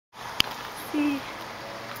see.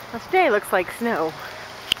 Well, today looks like snow,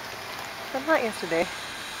 but not yesterday.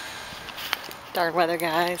 Dark weather,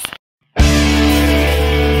 guys.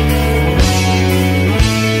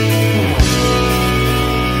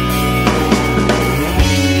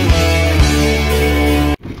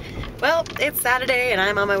 Well, it's Saturday and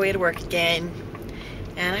I'm on my way to work again.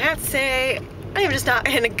 And I have to say, I am just not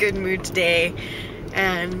in a good mood today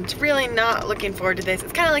and really not looking forward to this.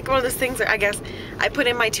 It's kind of like one of those things where I guess I put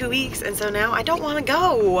in my 2 weeks and so now I don't want to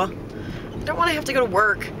go. I don't want to have to go to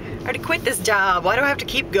work. I already quit this job. Why do I have to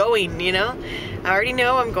keep going, you know? I already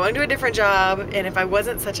know I'm going to a different job, and if I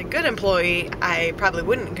wasn't such a good employee, I probably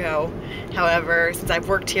wouldn't go. However, since I've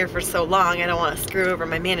worked here for so long, I don't want to screw over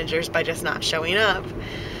my managers by just not showing up.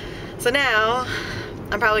 So now,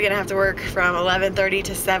 I'm probably gonna have to work from 11:30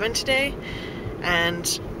 to 7 today,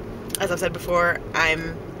 and as I've said before,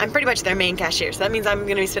 I'm pretty much their main cashier, so that means I'm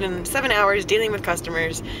gonna be spending 7 hours dealing with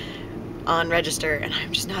customers on register, and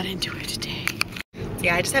I'm just not into it today.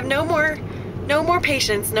 Yeah, I just have no more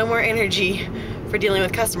patience, no more energy for dealing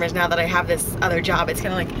with customers now that I have this other job. It's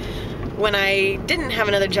kind of like when I didn't have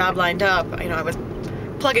another job lined up, you know, I was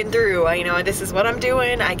plugging through, you know, this is what I'm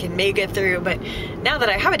doing, I can make it through, but now that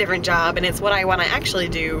I have a different job and it's what I want to actually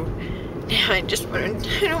do, now I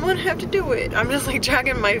don't want to have to do it. I'm just like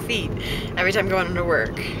dragging my feet every time going to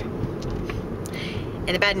work. And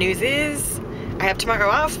the bad news is, I have tomorrow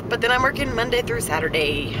off, but then I'm working Monday through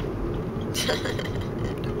Saturday.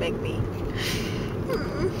 Don't make me.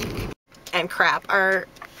 And crap, our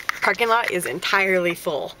parking lot is entirely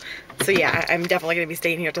full. So yeah, I'm definitely gonna be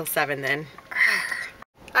staying here till 7 then.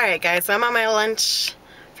 Alright guys, so I'm on my lunch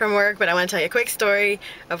from work, but I want to tell you a quick story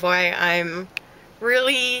of why I'm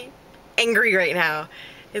really angry right now.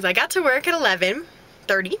 I got to work at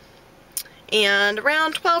 11:30, and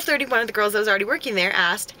around 12:30 one of the girls that was already working there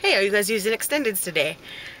asked, "Hey, are you guys using extendeds today?"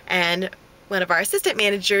 And one of our assistant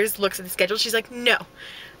managers looks at the schedule, she's like, no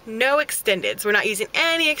extendeds. We're not using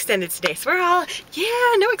any extendeds today. So we're all,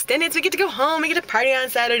 yeah, no extendeds. We get to go home. We get to party on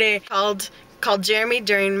Saturday. Called Jeremy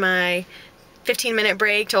during my 15-minute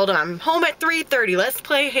break, told him I'm home at 3:30, let's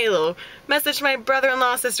play Halo. Messaged my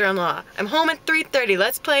brother-in-law, sister-in-law, I'm home at 3:30,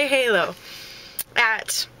 let's play Halo.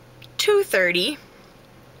 At 2:30,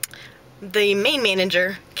 the main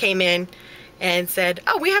manager came in and said,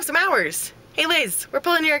 oh, we have some hours. Hey Liz, we're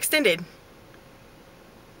pulling your extended.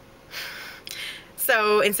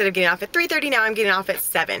 So instead of getting off at 3:30, now I'm getting off at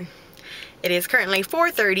 7. It is currently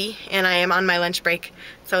 4:30 and I am on my lunch break,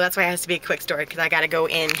 so that's why it has to be a quick story, because I gotta go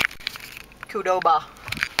in Qdoba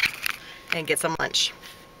and get some lunch.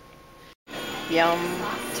 Yum,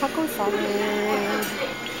 taco salad.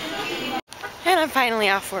 And I'm finally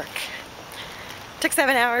off work. Took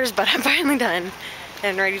 7 hours, but I'm finally done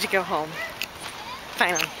and ready to go home.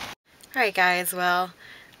 Finally. Alright guys, well,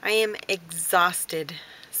 I am exhausted.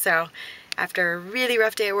 So after a really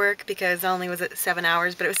rough day at work, because not only was it 7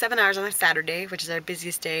 hours, but it was 7 hours on a Saturday, which is our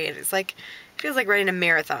busiest day, and it's like, it feels like running a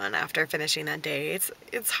marathon after finishing that day.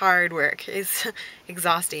 It's hard work. It's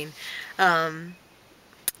exhausting. I'm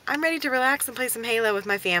ready to relax and play some Halo with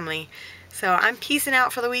my family. So I'm peacing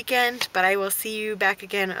out for the weekend, but I will see you back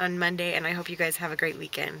again on Monday, and I hope you guys have a great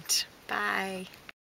weekend. Bye.